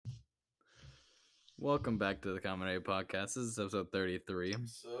Welcome back to the Comedy Podcast. This is episode 33.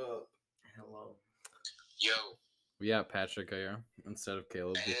 What's up? Hello. Yo, We got Patrick here instead of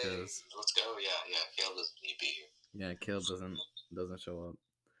Caleb hey, because let's go. Yeah. Caleb doesn't need to be here. Caleb doesn't show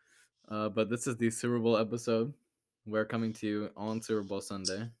up. But this is the Super Bowl episode. We're coming to you on Super Bowl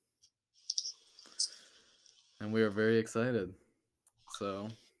Sunday, and we are very excited. So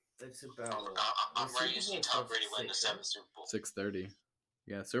It's about. I'm the ready to Super see Bowl Tom Brady starts win the at 6, seventh Super Bowl. 6:30.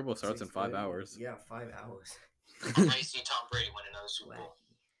 Yeah, Super Bowl starts in 5 6:30. hours. Yeah, 5 hours. I'm ready to see Tom Brady win another Super Bowl.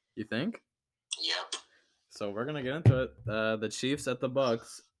 You think? Yep. So we're gonna get into it. The Chiefs at the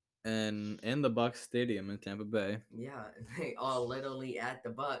Bucks, and in the Bucks Stadium in Tampa Bay. Yeah, they are literally at the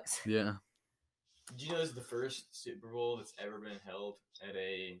Bucks. Yeah, Did you know this is the first Super Bowl that's ever been held at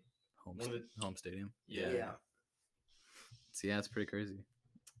a home one of the home stadium. Yeah. So yeah, it's pretty crazy.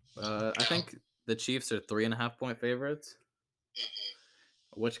 I think the Chiefs are 3.5-point favorites,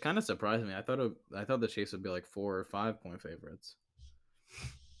 which kind of surprised me. I thought the Chiefs would be like 4 or 5-point favorites.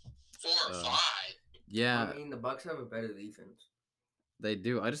 4 or 5. Yeah, I mean, the Bucks have a better defense. they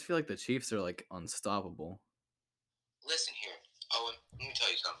do. I just feel like the Chiefs are like unstoppable. Listen here, Owen. Let me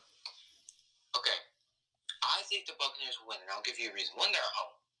tell you something. Okay, I think the Buccaneers will win, and I'll give you a reason. One, they're at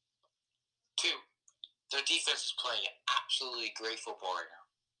home. 2, their defense is playing absolutely great football right now.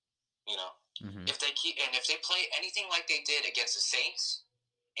 You know, Mhm. if they play anything like they did against the Saints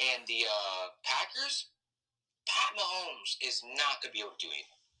and the Packers, Pat Mahomes is not gonna be able to do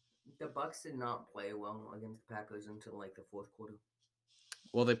anything. The Bucks did not play well against the Packers until like the fourth quarter.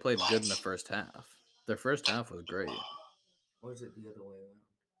 Well, they played good in the first half. Their first half was great. Or is it the other way around?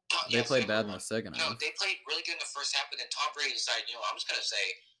 They played bad in the second No, half. they played really good in the first half, but then Tom Brady decided, I'm just gonna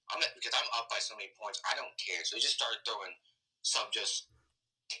say, because I'm up by so many points, I don't care. So he just started throwing some just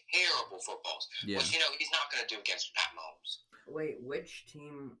terrible footballs, Yeah. which he's not gonna do against Pat Mahomes. Wait, which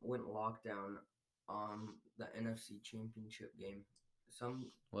team went lockdown on the NFC Championship game?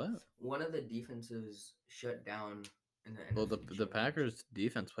 What? One of the defenses shut down in the Well, NFC the Championship. Packers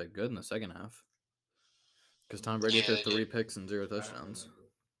defense played good in the second half because Tom Brady Yeah, threw they 3 did. picks and 0 I don't touchdowns.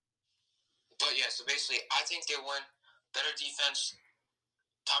 remember. But yeah, so basically, I think they won. Better defense.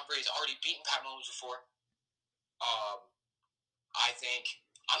 Tom Brady's already beaten Pat Mahomes before. I'm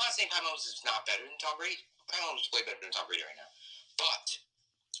not saying Pat Mahomes is not better than Tom Brady. Pat Mahomes is way better than Tom Brady right now. But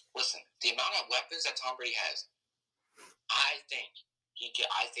listen, the amount of weapons that Tom Brady has, I think he can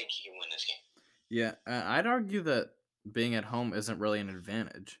win this game. Yeah, I'd argue that being at home isn't really an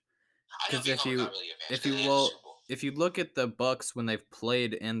advantage. I know 'Cause being if home is you- not really an advantage, if you 'cause it is a will- Super Bowl. If you look at the Bucks when they've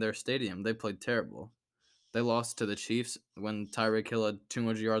played in their stadium, they played terrible. They lost to the Chiefs when Tyreek Hill had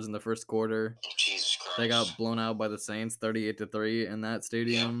 200 yards in the first quarter. Jesus Christ. They got blown out by the Saints 38-3 in that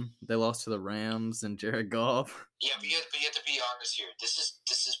stadium. They lost to the Rams and Jared Goff. Yeah, but you have to be honest here. This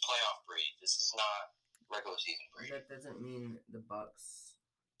is playoff Brady. This is not regular season Brady. That doesn't mean the Bucks.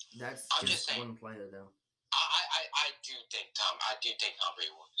 That's I'm just just saying. one player, though. I do think Tom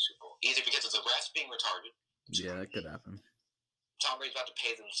Brady won the Super Bowl. Either because of the refs being retarded. Yeah, that could happen. Tom Brady's about to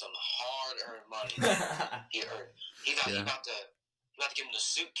pay them some hard-earned money. He earned. He's Yeah. about to give him the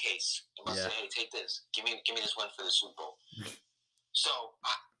suitcase. And about to Yeah. say, hey, take this. Give me this win for the Super Bowl. So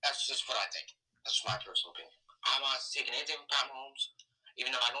that's just what I think. That's my personal opinion. I'm not taking anything from Pat Mahomes,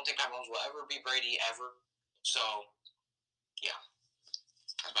 even though I don't think Pat Mahomes will ever be Brady ever. So, yeah,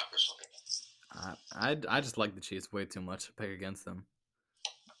 that's my personal opinion. I just like the Chiefs way too much to pick against them.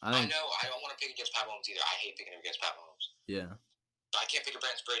 I I think know I don't want to pick against Pat Mahomes either. I hate picking against Pat Mahomes. yeah. But I can't pick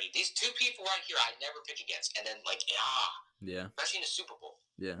against Brady. These two people right here, I never pick against. And then, Yeah. especially in the Super Bowl.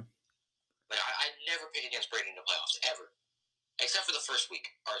 Yeah. Like, I never pick against Brady in the playoffs, ever. Except for the first week,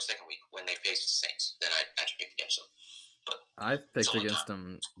 or second week, when they faced the Saints. Then I actually picked against them. I've picked only against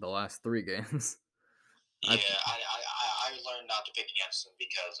them the last 3 games. Yeah, I learned not to pick against them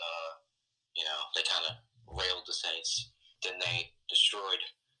because, they kind of railed the Saints. Then they destroyed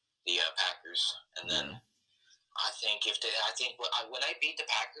the Packers. And then I think when I beat the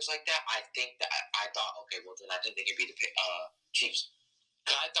Packers like that, I thought, okay, well, then I think they could beat the Chiefs.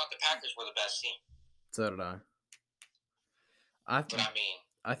 Because I thought the Packers were the best team. So did I. But I mean,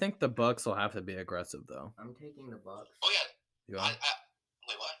 I think the Bucks will have to be aggressive though. I'm taking the Bucks. oh yeah. You are?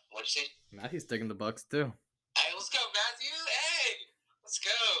 Wait, what? What'd you say? Matthew's taking the Bucks too. Hey, let's go, Matthew. Hey, let's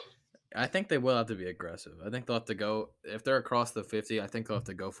go. I think they will have to be aggressive. I think they'll have to go if they're across the 50. I think they'll have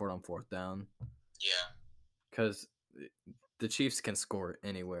to go for it on 4th down Yeah. because the Chiefs can score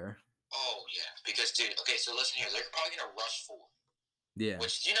anywhere. Oh yeah. Because dude, okay, so listen here. They're probably gonna rush 4. Yeah.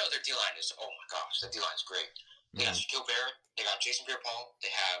 Which their D line is. Oh my gosh, the D line is great. They got Shaquille Barrett. They got Jason Pierre-Paul. They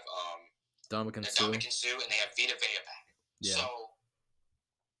have Dominican Sue. Dominican Sue, and they have Vita Vea back. Yeah. So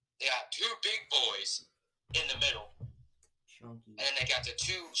they got two big boys in the middle, Chunky. and then they got the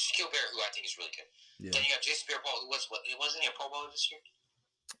two Shaquille Barrett, who I think is really good. Yeah. Then you got Jason Pierre-Paul, who wasn't he a Pro Bowler this year?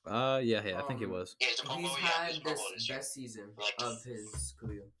 Yeah, I think he was. Yeah, he's a Pro He's Bowler. Yeah, had he's a Pro this Bowler this year. best season Like the of his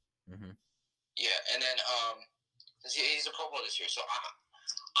career. Mm-hmm. Yeah, and then he's a Pro Bowler this year. So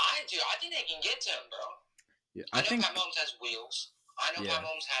I think they can get to him, bro. Yeah, I know Pat Mahomes has wheels. I know Yeah. Pat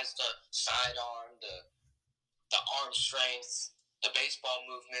Mahomes has the sidearm, the arm strength, the baseball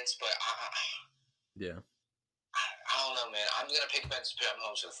movements, but Yeah. I don't know, man. I'm gonna pick Pat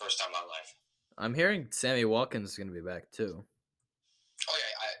Mahomes for the first time in my life. I'm hearing Sammy Watkins is gonna be back too. Oh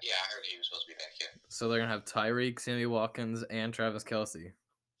yeah, I heard he was supposed to be back here. So they're gonna have Tyreek, Sammy Watkins, and Travis Kelce.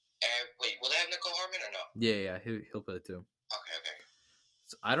 And wait, will they have Nicole Hartman or no? Yeah, he'll play too. Okay.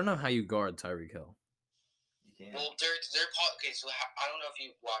 So I don't know how you guard Tyreek Hill. You can't. Well, they're okay. So I don't know if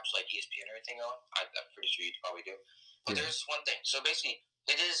you watch like ESPN or anything on. I'm pretty sure you probably do. But Yeah. there's one thing. So basically,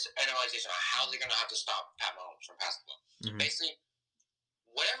 it is analyzation on how they're gonna have to stop Pat Mahomes from passing the ball. Mhm. Basically,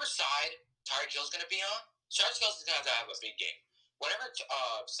 whatever side Tyreek Hill's gonna be on, Travis Kelce's gonna have to have a big game. Whatever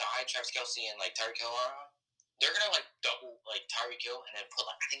side Travis Kelce and like Tyreek Hill are on, they're gonna like double like Tyreek Hill and then put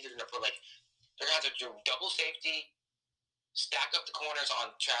like I think they're gonna have to do double safety, stack up the corners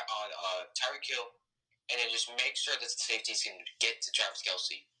on Tyreek Hill, and then just make sure that the safeties can get to Travis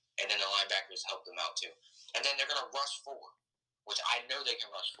Kelce, and then the linebackers help them out too. And then they're gonna rush forward, which I know they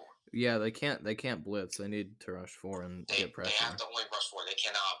can rush forward. Yeah, they can't blitz. They need to rush forward and They get pressure. have to only rush forward. They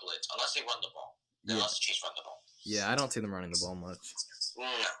cannot blitz unless they run the ball. Yeah. Unless the Chiefs run the ball. Yeah, I don't see them running the ball much. No,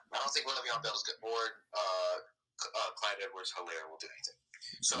 I don't think Le'Veon Bell's good or Clyde Edwards-Helaire will do anything.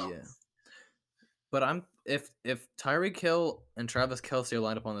 So Yeah. But if Tyreek Hill and Travis Kelce are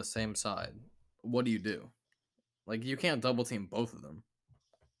lined up on the same side, what do you do? Like you can't double team both of them.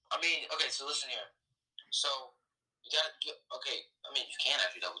 I mean, okay, so listen here. So you can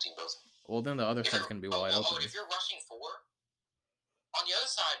actually double team both. Well, then the other side's gonna be wide open. If you're rushing four, on the other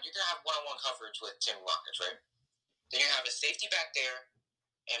side, you're gonna have one-on-one coverage with Tim Watkins, right? Then you're gonna have a safety back there,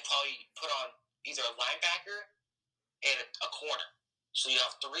 and probably put on either a linebacker and a corner. So you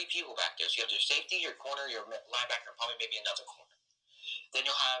have three people back there. So you have your safety, your corner, your linebacker, and probably maybe another corner. Then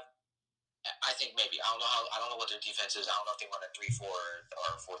you'll have, I think maybe I don't know what their defense is. I don't know if they run a 3-4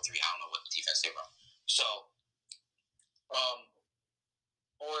 or 4-3. I don't know what defense they run. So,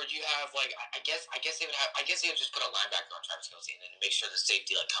 or you have like I guess they would just put a linebacker on Travis Kelce and then make sure the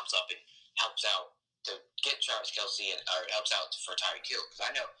safety like comes up and helps out to get Travis Kelce or helps out for Tyreek Hill, because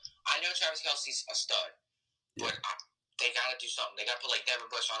I know Travis Kelce's a stud, but they gotta do something. They gotta put like Devin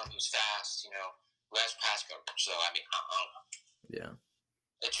Bush on him, who's fast, who has pass coverage. So I mean, I don't know. Yeah.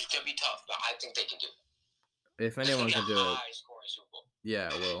 It's just gonna be tough, but I think they can do it. If anyone can do it, high-scoring Super Bowl. yeah,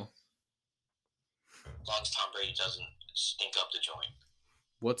 it will. As long as Tom Brady doesn't stink up the joint.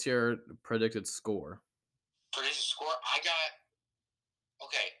 What's your predicted score? Predicted score?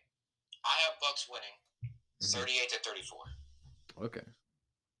 I have Bucks winning 38-34. Okay.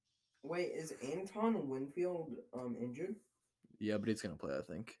 Wait, is Anton Winfield injured? Yeah, but he's gonna play, I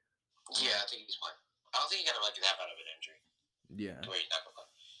think. Yeah, I think he's playing. I don't think he got like that out of an injury. Yeah. Where he's not gonna play.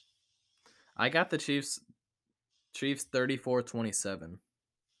 I got the Chiefs 34-27.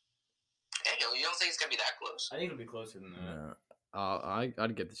 Hey, you don't think it's gonna be that close? I think it'll be closer than that. No.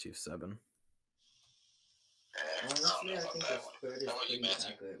 I'd get the Chiefs 7. I don't Honestly, know I about think that the one. spread is How about you, pretty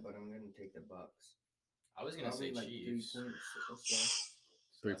Matthew? accurate, but I'm gonna take the Bucks. I was gonna say Probably like Chiefs. 3 points or so.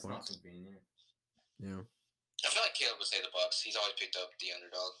 3 That's not points. convenient. Yeah. I feel like Caleb would say the Bucks. He's always picked up the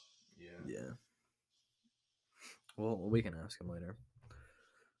underdog. Yeah. Yeah. Well, we can ask him later.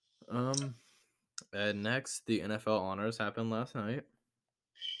 And next, the NFL honors happened last night.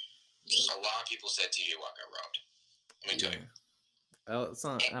 A lot of people said TJ Watt got robbed. Let me tell you. It's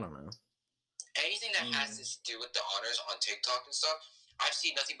not. I don't know. Anything that has to do with the honors on TikTok and stuff, I've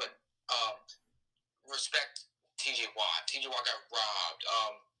seen nothing but respect TJ Watt. TJ Watt got robbed.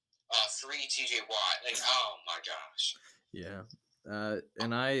 Free TJ Watt. Like, oh my gosh. Yeah.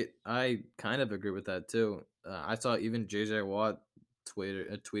 And I kind of agree with that too. I saw even JJ Watt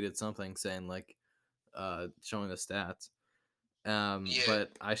tweeted something saying like, showing the stats. Yeah.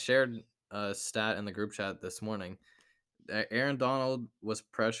 But I shared a stat in the group chat this morning. Aaron Donald was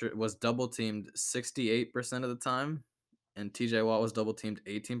double teamed 68% of the time, and TJ Watt was double teamed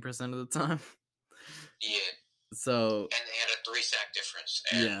 18% of the time. Yeah. So And they had a 3-sack difference.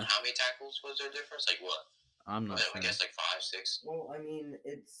 And Yeah. how many tackles was their difference? Like what? I'm not I sure. guess like 5, 6. Well, I mean,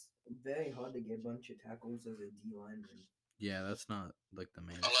 it's very hard to get a bunch of tackles as a D lineman, Yeah, that's not like the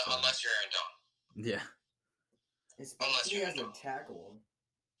main. Unless you're Aaron Donald. Yeah. especially you're as a Donald. tackle.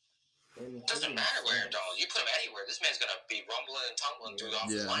 And It doesn't Higgins matter where Aaron sucks. Donald. You put him anywhere, this man's gonna be rumbling and tumbling through the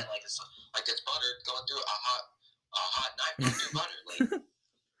offensive Yeah. line like it's butter going through a hot knife going through butter. Like,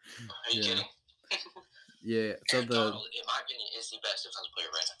 are you Yeah. kidding? Yeah. So Aaron Donald, in my opinion, is the best defensive player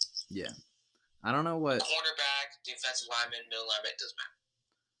right now. yeah, I don't know what Cornerback, defensive lineman, middle linebacker, doesn't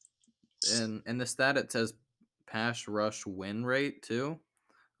matter. in the stat it says pass rush win rate too.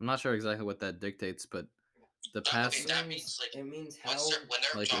 I'm not sure exactly what that dictates, but the pass Okay, that means like It means how. when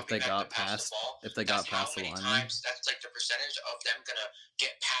they're like if dropping they back got to pass past the ball, if they that's got past how the many lineman. times. That's like the percentage of them gonna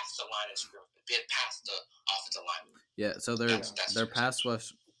get past the line of scrimmage, get past the offensive line. Yeah, so That's their the pass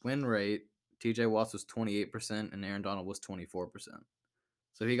rush win rate, TJ Watts was 28% and Aaron Donald was 24%.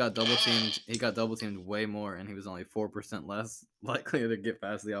 So he got double teamed. He got double teamed way more, and he was only 4% less likely to get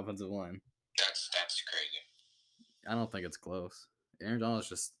past the offensive line. That's crazy. I don't think it's close. Aaron Donald's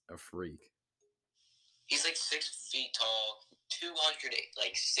just a freak. He's like 6 feet tall, 200,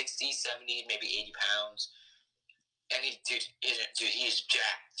 like 60, 70, maybe 80 pounds. And he's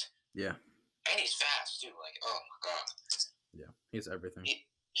jacked. Yeah, And he's fast, too. Like, oh my God. yeah, he's everything.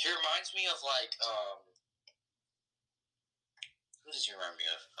 He reminds me of, like, who does he remind me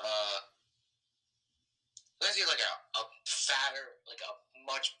of? Let's see, like a fatter, like a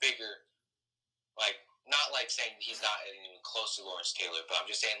much bigger, like, not like saying he's not even close to Lawrence Taylor, but I'm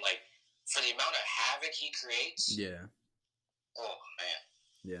just saying, like, for the amount of havoc he creates, Yeah, oh, man.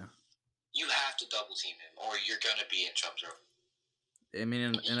 yeah. You have to double team him, or you're gonna be in trouble. I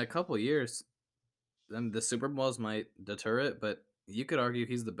mean, in a couple years, then the Super Bowls might deter it, but you could argue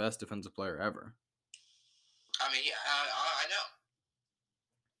he's the best defensive player ever. I mean, yeah, I know.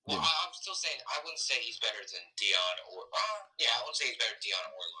 Well, Yeah. I'm still saying I wouldn't say he's better than Deion or I wouldn't say he's better than Deion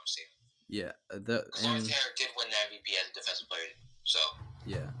or Lawrence Taylor. Yeah, Because Lawrence Taylor did win the MVP as a defensive player, so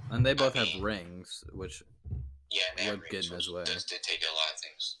yeah, and they both I have mean- rings, which yeah, and they have Would get in rings, his way. which does dictate a lot of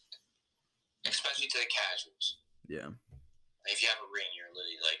things, especially to the casuals. yeah, If you have a ring, you're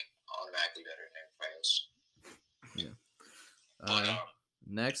literally like automatically better than everybody else. But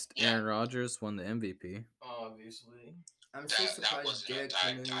next, yeah. Aaron Rodgers won the MVP. Obviously. I'm so that surprised wasn't. Derrick I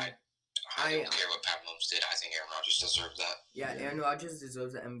Henry. don't care what Pat Mahomes did. I think Aaron Rodgers deserved that. Yeah, Yeah. Aaron Rodgers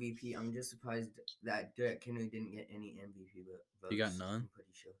deserves the MVP. I'm just surprised that Derrick Henry didn't get any MVP votes. He got none? I'm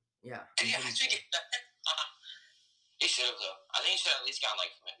pretty sure. Yeah. Did he I'm pretty actually sure. get that? He should have though. I think he should have at least gotten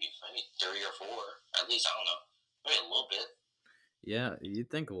like maybe 3 or 4. At least I don't know. Maybe a little bit. Yeah,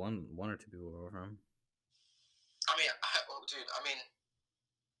 you'd think one or two people were over him. I mean,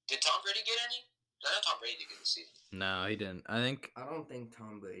 did Tom Brady get any? I know Tom Brady did get the season. No, he didn't. I think I don't think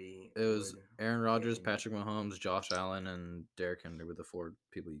Tom Brady. it was would. Aaron Rodgers, Yeah. Patrick Mahomes, Josh Allen, and Derrick Henry were the 4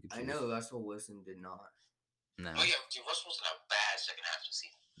 people you could choose. I know Russell Wilson did not. No. Oh yeah, dude, Russell Wilson had a bad second half of the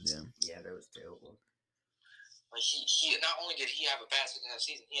season. Yeah. Yeah, that was terrible. Like he not only did he have a bad second half of the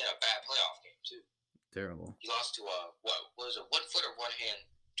season, he had a bad playoff game too. Terrible. He lost to what was it? 1 foot or 1 hand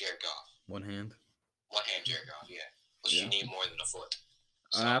Jared Goff. One hand. 1 hand Jared Goff, yeah. Which Yeah. you need more than a foot.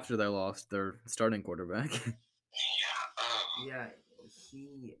 So, After they lost their starting quarterback. Yeah,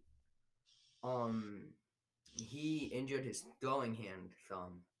 he injured his throwing hand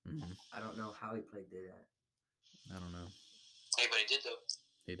thumb. Mhm. I don't know how he played that. I don't know. Hey, but he did though.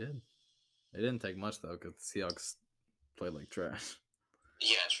 He did. It didn't take much though, because the Seahawks played like trash.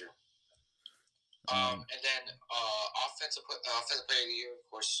 Yeah, true. Um, And then offensive player of the year, of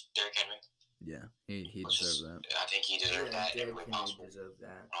course, Derrick Henry. Yeah, he Which is- deserved that. I think he deserved that every Derrick way Henry possible. deserved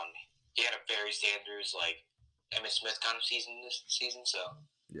that. He had a Barry Sanders, like Emmitt Smith kind of season this season, so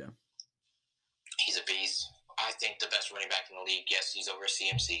Yeah. he's a beast. I think the best running back in the league. Yes, he's over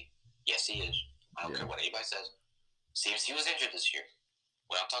CMC. Yes, he is. I don't Yeah. care what anybody says. CMC was injured this year.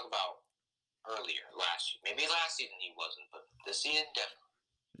 What I'm talking about earlier, last year. Maybe last season he wasn't, but this season, definitely.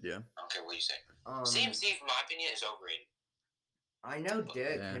 Yeah. I don't care what you say. Um, CMC, from my opinion, is overrated. I know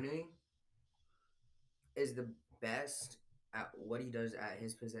Derrick Yeah. Henry is the best at what he does at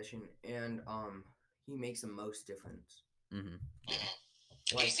his position, and he makes the most difference. Mm-hmm.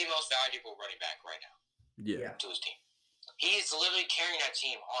 Like, He's the most valuable running back right now Yeah. to his team. He's literally carrying that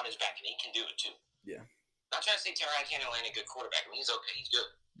team on his back, and he can do it too. Yeah. Not trying to say Tyrod can't land a good quarterback. I mean, he's okay. He's good.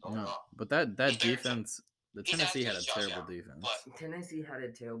 Don't get me No, wrong. but that He's better than- defense, the he's Tennessee had a actually Josh terrible Allen, defense. But Tennessee had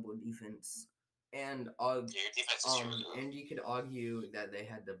a terrible defense, and yeah, your defense is really good. and you could argue that they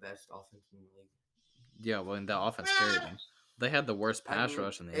had the best offense in the league. Yeah, well, and the offense carried them. They had the worst I pass mean,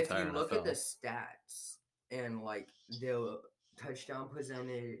 rush in the if entire you look NFL. at the stats and like the touchdown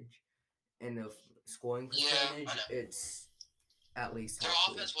percentage and the scoring Yeah, I percentage, know. it's at least Their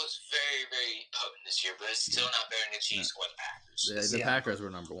halfway. offense was very, very potent this year, but it's still not better than the Chiefs or the Packers. The Yeah. Packers were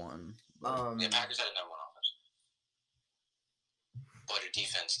number 1. The Packers had a number 1 offense. better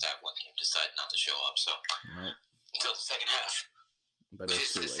defense that one game decided not to show up. So Nope. until the second half, But it's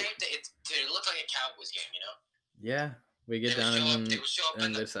it's too the late. same thing. It looked like a Cowboys game, you know. Yeah, we get They down would and show up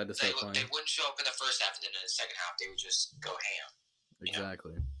in they the, decide to they, start would, they playing. wouldn't show up in the first half, and then in the second half they would just go ham.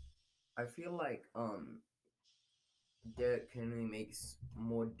 Exactly. I feel like Derrick Henry makes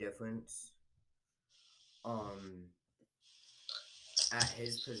more difference at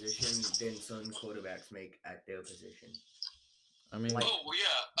his position than some quarterbacks make at their position. I mean, Like- Oh well,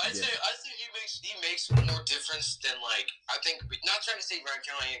 yeah, I Yeah. think he makes more difference than like I think. Not trying to say Ryan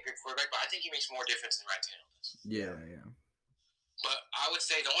Tannehill ain't a good quarterback, but I think he makes more difference than Ryan Tannehill does. yeah. But I would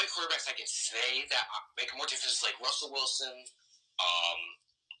say the only quarterbacks I can say that make more difference is like Russell Wilson,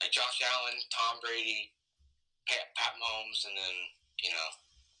 like Josh Allen, Tom Brady, Pat Mahomes, and then Yeah.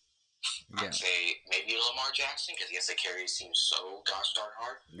 I'd say maybe Lamar Jackson because he has to carry his team so gosh darn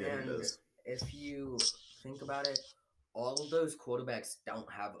hard. Yeah, it And does. if you think about it, all of those quarterbacks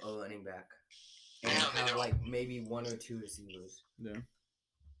don't have a running back. And No, they have don't. like maybe one or two receivers. Yeah.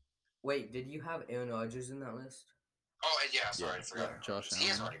 Wait, did you have Aaron Rodgers in that list? Oh and yeah, sorry, Yeah, I forgot. Josh He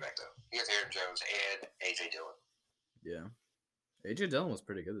has a Allen. running back though. He has Aaron Jones and AJ Dillon. Yeah. AJ Dillon was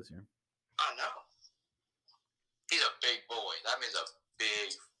pretty good this year. I know. He's a big boy. That means a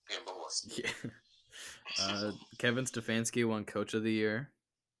big fucking boy. Yeah. Kevin Stefanski won Coach of the Year.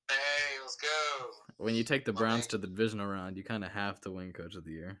 Hey, let's go. When you take the My Browns man. to the divisional round, you kind of have to win Coach of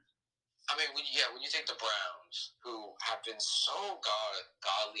the Year. I mean, when you take the Browns, who have been so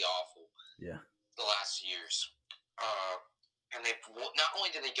godly awful Yeah. the last years, and not only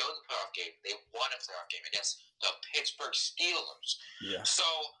did they go to the playoff game, they won a playoff game against the Pittsburgh Steelers. Yeah. So,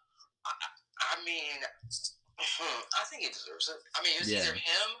 I mean, I think he deserves it. I mean, it was Yeah. either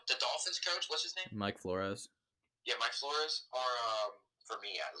him, the Dolphins coach, what's his name? Mike Flores. Yeah, Mike Flores, or for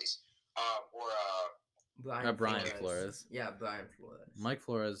me at least, or Brian Flores. Yeah, Brian Flores. Mike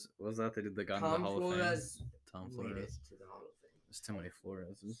Flores, was that they did the guy in the Tom Hall of Fame? Flores Tom made Flores. it to the Hall of Fame. There's too many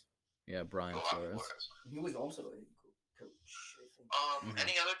Floreses. Yeah, Brian Flores. Flores. He was also a coach, I think. Mhm.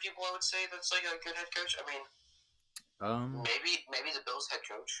 Any other people I would say that's like a good head coach? I mean, maybe the Bills head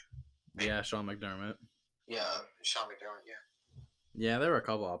coach. Yeah, Sean McDermott. Yeah, Sean McDermott. Yeah. Yeah, there were a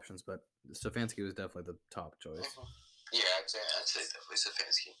couple options, but Stefanski was definitely the top choice. Yeah, I'd say definitely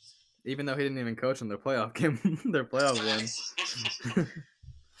Stefanski. Even though he didn't even coach in their playoff game, their playoff win.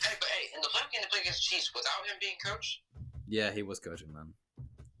 Hey, but hey, in the playoff game they played against the Chiefs without him being coach. Yeah, he was coaching then.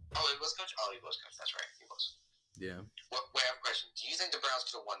 Oh, he was coach. Oh, he was coach. That's right, he was. Yeah. Wait, I have a question. Do you think the Browns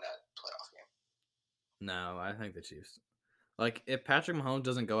could have won that playoff game? No, I think the Chiefs. Like, if Patrick Mahomes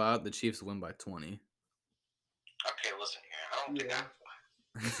doesn't go out, the Chiefs win by 20. Okay, listen here. I don't think Yeah.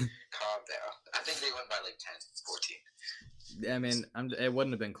 calm down. I think they win by like 10, 14. I mean, it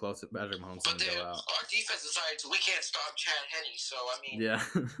wouldn't have been close if Patrick Mahomes But didn't then go out. our defense decided we can't stop Chad Henne, so I mean, Yeah.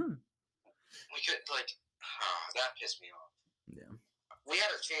 we could that pissed me off. Yeah. We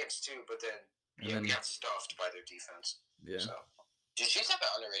had a chance too, but then we then- got stuffed by their defense. Yeah. So, the Chiefs have an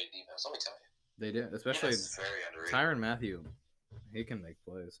underrated defense. Let me tell you, They do. Especially it's very underrated. Tyrann Mathieu. He can make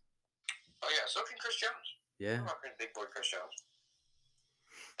plays. Oh yeah, so can Chris Jones. Yeah. I'm not big boy Chris Jones.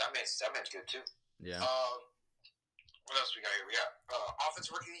 That man's good too. Yeah. What else we got here? We got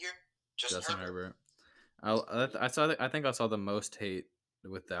offensive rookie of the year, Justin Herbert. Herbert. I think I saw the most hate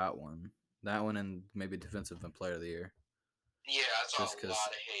with that one. That one and maybe defensive player of the year. Yeah, I saw Just a 'cause- lot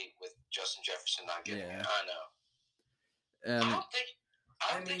of hate with Justin Jefferson not getting Yeah. it. I know. I And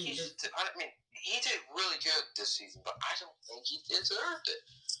don't think mean, he should. I mean, he did really good this season, but I don't think he deserved it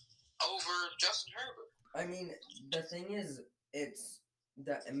over Justin Herbert. I mean, the thing is, it's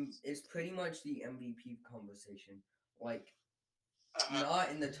pretty much the MVP conversation. Like, not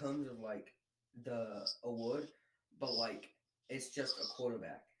in the terms of like the award, but like it's just a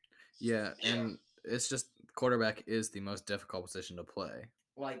quarterback. yeah, Yeah. and it's just quarterback is the most difficult position to play.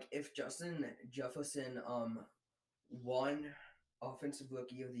 Like if Justin Jefferson won Offensive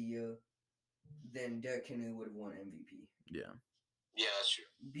Rookie of the Year, then Derrick Henry would have won MVP. Yeah. Yeah, that's true.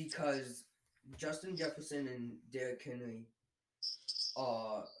 Because Justin Jefferson and Derrick Henry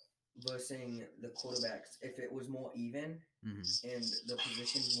are versing the quarterbacks. If it was more even Hmm. and the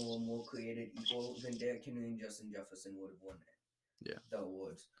positions were more created equal, then Derrick Henry and Justin Jefferson would have won the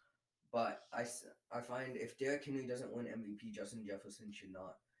awards. But I find if Derrick Henry doesn't win MVP, Justin Jefferson should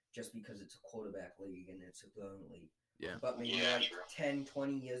not, just because it's a quarterback league and it's a throwing league. Yeah. But maybe Yeah, like true. 10,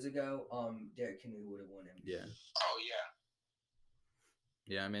 20 years ago, Derrick Henry would have won MVP. Yeah. Oh yeah.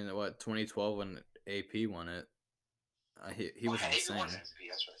 Yeah, I mean, 2012 when AP won it, he was Hey, insane. won MVP,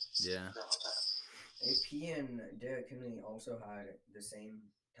 that's right. Yeah. Forgot about that. AP and Derrick Henry also had the same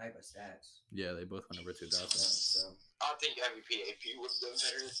type of stats. Yeah, they both went over 2,000. So I think MVP AP would have done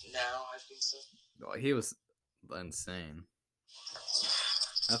better now. I think so. Oh, he was insane.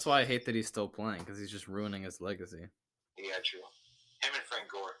 That's why I hate that he's still playing, because he's just ruining his legacy. Yeah, true. Him and Frank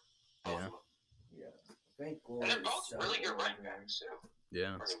Gore. Both Yeah. of them. yeah, Frank Gore. And they're is both so really good running over. backs too.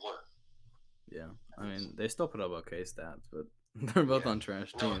 Yeah, Or they were. yeah. I mean, they still put up okay stats, but they're both Yeah. on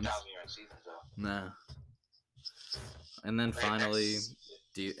trash No teams. 1,000-yard seasons though. Nah. And then Right finally,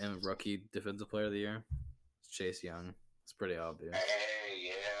 next- rookie defensive player of the year, Chase Young. It's pretty obvious. Hey,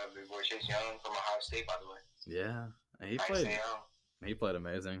 yeah, big boy Chase Young from Ohio State, by the way. Yeah, he Nice played. Young. He played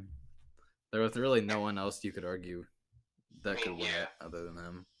amazing. There was really no one else you could argue that could win yeah. it other than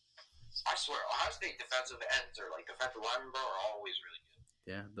him. I swear, Ohio State defensive ends or like defensive linemen, bro, are always really good.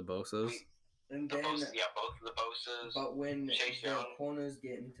 Yeah, the Bosa's. And The then, Bosa, yeah, both of the Bosas. but when Chase the Young. corners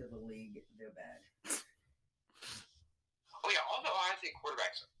get into the league, they're bad. Oh yeah, all the Ohio State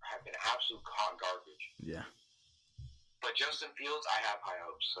quarterbacks have been absolute hot garbage. Yeah. But Justin Fields, I have high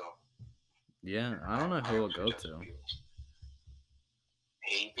hopes. So Yeah, I don't know high who he'll hopes for go Justin to. Fields.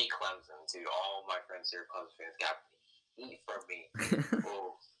 He beat Clemson, dude. All my friends here, Clemson fans, got heat from me.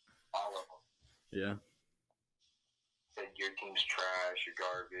 Oh, all of them. Yeah. Said your team's trash, you're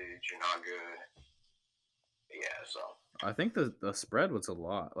garbage, you're not good. Yeah, so I think the spread was a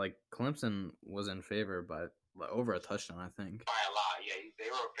lot. Like, Clemson was in favor by over a touchdown, I think. by a lot, yeah, they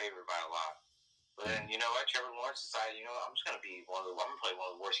were favored by a lot. But then you know what? Trevor Lawrence decided, you know, I'm just gonna play one of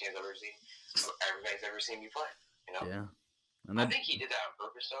the worst games I've ever seen. Everybody's ever seen me play. You know. Yeah. And I then, think he did that on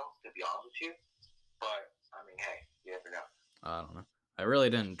purpose, though. To be honest with you, but I mean, hey, you never know. I don't know. I really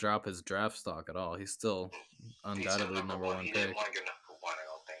didn't drop his draft stock at all. He's still He's still undoubtedly number one He pick. didn't want to go number one, I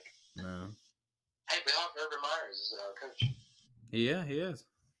don't think. No. Hey, but Urban Meyer is coach. Yeah, he is.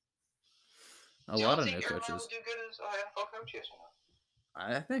 A Do you lot of think new Urban Meyer coaches. will do good as NFL coach? Yes or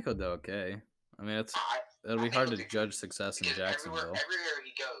no? I think he'll do okay. I mean, it'll I be think hard he'll to do judge success in because Jacksonville. everywhere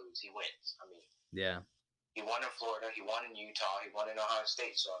he goes, he wins. I mean, Yeah. he won in Florida, he won in Utah, he won in Ohio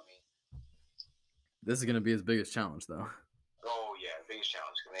State. So I mean, This is gonna be his biggest challenge, though. oh yeah, biggest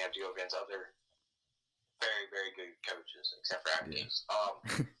challenge because they have to go against other very, very good coaches, except for Adam Yeah.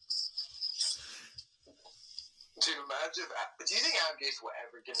 Gase. Dude, imagine. Do you think Adam Gase will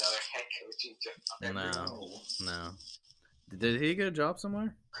ever get another head coaching job? No. Did he get a job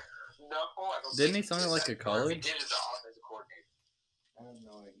somewhere? No, I don't Didn't think he sign did like that. a Or if he college? did as an offensive coordinator. I have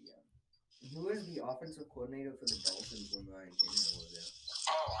no idea. Who is the offensive coordinator for the Dolphins when Ryan Tannehill was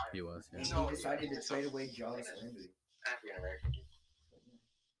there? Oh, He was. And Yeah. No, he decided to it's trade a- away Jarvis Landry. African American.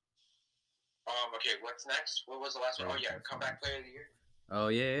 Okay, what's next? What was the last one? Oh yeah, comeback player of the year. Oh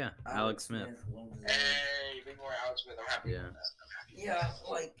yeah. Alex Smith. Hey, big boy Alex Smith. I'm happy. Yeah. About that. I'm happy. Yeah,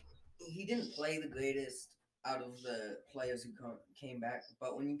 like he didn't play the greatest out of the players who came back,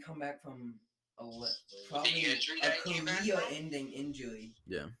 but when you come back from probably The injury that he came back from? career-ending injury,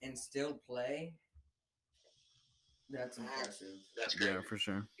 Yeah. and still play, that's impressive. That's great. Yeah, for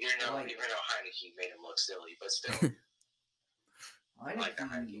sure. Even though Like- Heineke made him look silly, but still, I like the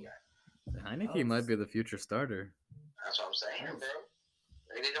Heineke guy. Heineke might be the future starter. That's what I'm saying, bro.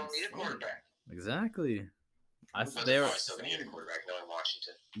 Like, they don't need a quarterback. Exactly. But They they're were probably still gonna get a quarterback, knowing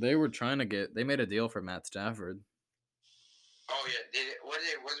Washington. they were trying to get. They made a deal for Matt Stafford. Oh yeah, what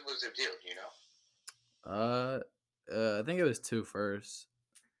was their deal? Do you know? I think it was 2 firsts.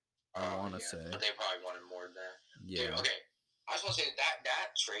 I Oh, want to yeah, say. but they probably wanted more than that. Yeah. Dude, okay. I just want to say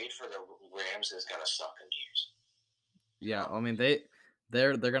that trade for the Rams is gonna suck in years. Yeah. I mean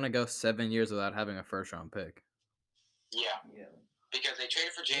they're gonna go 7 years without having a first round pick. Yeah, Yeah. because they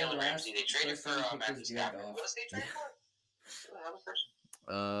traded for Jalen Yeah, Ramsey. They traded first for round pick Matthew was Jared Stafford. Goff. What else they trade for? Another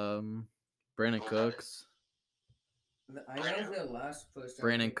person? Brandon Who was that? Cooks. I know their last first. round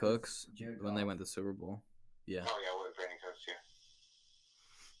Brandon pick was Cooks Jared when they Goff. went to the Super Bowl. Yeah. Oh yeah, with Brandon Cooks, yeah.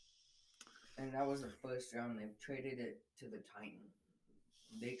 And that was the first round. They traded it to the Titans.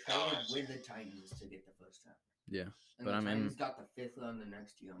 They Oh, traded I see. with the Titans to get the first round. Yeah. And But the I mean- Titans got the 5th round the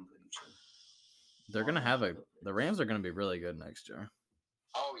next year, I'm pretty sure. They're gonna have the Rams are gonna be really good next year.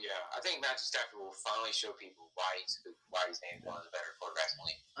 Oh yeah, I think Matthew Stafford will finally show people why he's named one of the better quarterbacks in the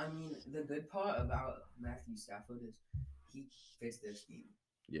league. I mean, the good part about Matthew Stafford is he fits their scheme.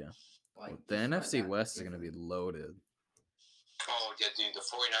 Yeah. Like The it's not NFC that West is gonna be different. loaded. Oh yeah, dude, the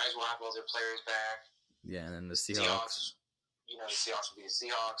 49ers will have all their players back. Yeah, and then the Seahawks, Seahawks. you know, the Seahawks will be the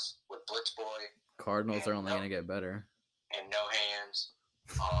Seahawks with Blitz Boy Cardinals are and only gonna get better. and No Hands.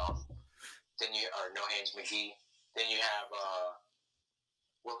 Then you or No Hands McGee. Then you have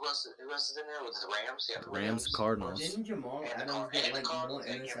who else is in there with the Rams? Yeah, the Rams, Cardinals. Didn't Jamal And the Adams Card- get and the like more Cardinals,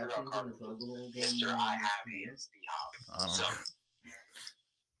 they can't forget interceptions in the Cardinals. Pro Bowl game? Mister, than I have Spears? hands, D Hop. I don't So know.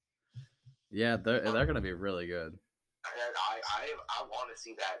 Yeah, they're gonna be really good. I want to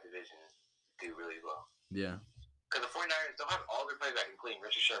see that division do really well. Yeah. Because the 49ers don't have all their playback, including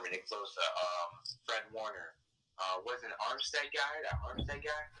Richard Sherman, Nick Bosa, Fred Warner. Was an Armstead guy? That Armstead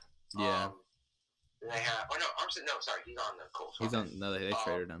guy? Yeah. Then they have. Oh no, Armstead. No, sorry, he's on the Colts. He's on. No, they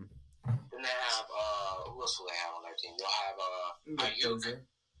traded him. Then they have. Who else will they have on their team? They'll have Ayuk. If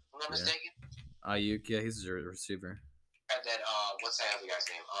I'm not mistaken. Ayuk, yeah, he's a receiver. And then what's that other guy's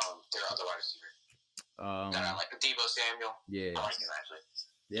name? Their other wide receiver. That I like, Deebo Samuel. Yeah. I like him actually.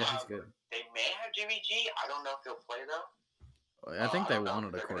 Yeah, he's good. They may have Jimmy G. I don't know if they'll play though. I think they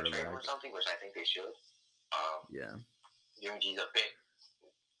wanted a quarterback or something, which I think they should. Yeah. Jimmy G's a bit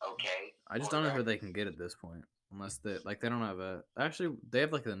okay. I just don't know who they can get at this point, unless they don't have a. Actually, they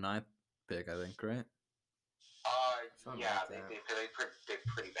have like the 9th pick, I think, right? Yeah, they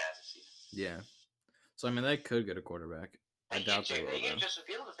pretty bad this season. Yeah. So I mean, they could get a quarterback. I doubt they will. They get Justin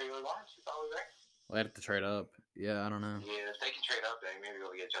Fields if they really want to. Probably right. Well, they have to trade up. Yeah, I don't know. Yeah, if they can trade up, they maybe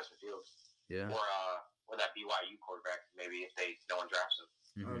they'll get Justin Fields. Yeah. Or that BYU quarterback, maybe if no one drafts him.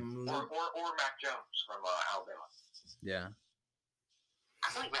 Mm-hmm. Or Mac Jones from Alabama. Yeah. I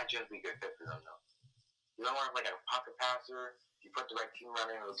feel like Mac Jones would be a good fit for them though. You don't want like a pocket passer. You put the right team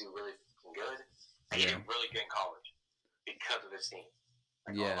around him, it'll do really good. And he did really good in college because of his team.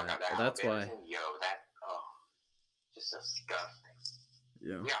 Like, yeah, oh my God, that's why. Just disgusting.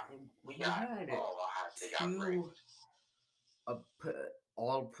 Yeah. We got two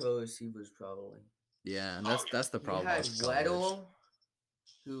all-pro receivers probably. Yeah, and that's the problem. We had Weddle,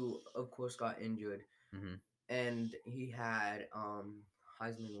 who of course got injured, and he had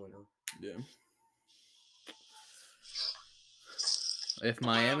Heisman winner. Yeah. If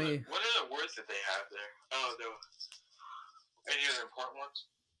Miami, what are the words that they have there? Oh no. Any other important ones?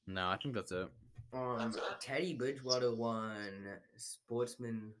 No, I think that's it. Teddy Bridgewater won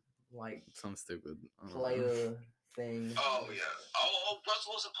sportsman some stupid player thing. Oh yeah. Oh,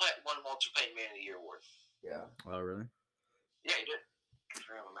 Russell Wilson won Walter Payton Man of the Year award. Yeah. Oh really? Yeah, he did. Good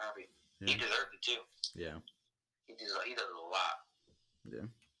for him. I'm happy. Yeah. He deserved it too. Yeah. He does a lot.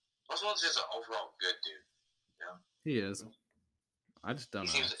 Yeah. Russell Wilson's just an overall good dude. Yeah. He is. I just don't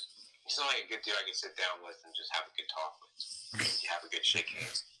know. He's like a good dude I can sit down with and just have a good talk with. Have a good shake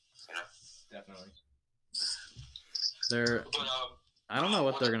hands. You know. Definitely. I don't know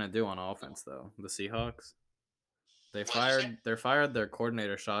what they're gonna do on offense though. The Seahawks. They fired their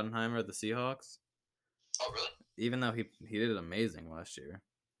coordinator Schottenheimer, the Seahawks. Oh really? Even though he did amazing last year.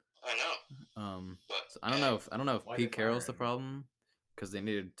 I know. But I don't know if Pete Carroll's the problem, because they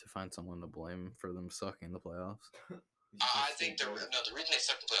needed to find someone to blame for them sucking in the playoffs. I think the reason they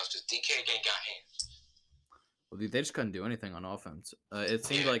sucked in the playoffs is DK again got hands. Well, they just couldn't do anything on offense. It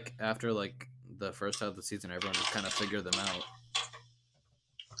seemed like after the first half of the season, everyone just kind of figured them out.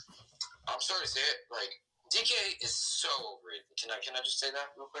 I'm sorry to say it, DK is so overrated. Can I just say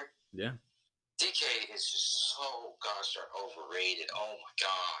that real quick? Yeah. DK is just so gosh darn overrated. Oh my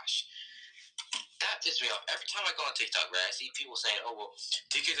gosh. That pisses me off. Every time I go on TikTok, right, I see people saying, oh, well,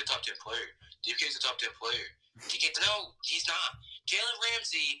 DK's a top 10 player. DK's a top 10 player. No, he's not. Jalen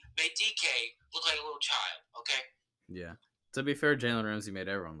Ramsey made DK look like a little child, okay? Yeah. To be fair, Jalen Ramsey made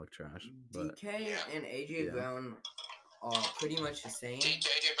everyone look trash. But DK and AJ Brown are pretty much the same. AJ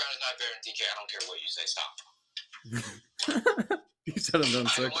Brown is not better than DK. I don't care what you say. Stop. You said him done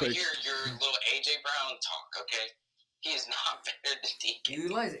so quick. I don't want to hear your little AJ Brown talk, okay? He is not better than DK. You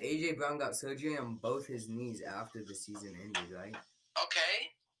realize AJ Brown got surgery on both his knees after the season ended, right?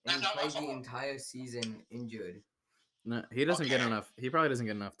 Okay. And he played the entire season injured. No, he doesn't get enough. He probably doesn't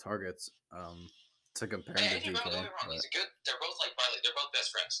get enough targets to compare to DK. He's good. They're both they're both best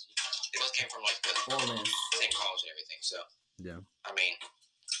friends. They both came from the same college and everything. So yeah. I mean,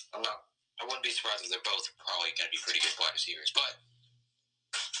 I wouldn't be surprised if they're both probably going to be pretty good wide receivers. But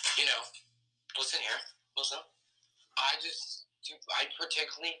listen here. I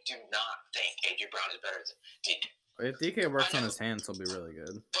particularly do not think AJ Brown is better than DK. If DK works on his hands, he'll be really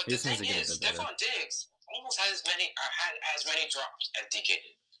good. But he the thing is, Stephon Diggs almost had as many drops as DK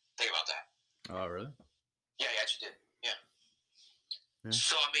did. Think about that. Oh, really? Yeah, he actually did. Yeah.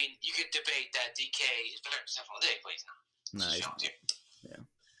 So, I mean, you could debate that DK is better than Stephon Diggs, but he's not. No, he's not. Yeah.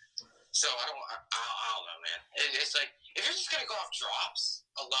 So, I don't know, man. It's like, if you're just going to go off drops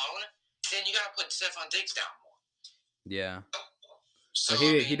alone, then you got to put Stephon Diggs down more. Yeah. So,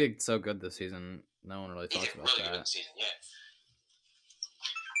 he did so good this season. No one really talks about that. He did really good this season, yeah.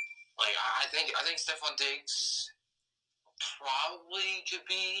 I think Stephon Diggs probably could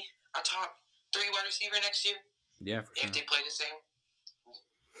be a top 3 wide receiver next year. Yeah, for sure. If they play the same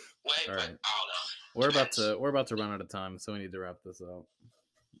way, all right. I don't know. We're about to run out of time, so we need to wrap this up.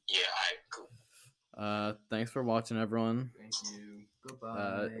 Yeah, cool. Thanks for watching, everyone. Thank you.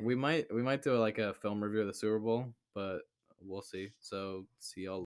 Goodbye. We might do like a film review of the Super Bowl, but we'll see. So see y'all.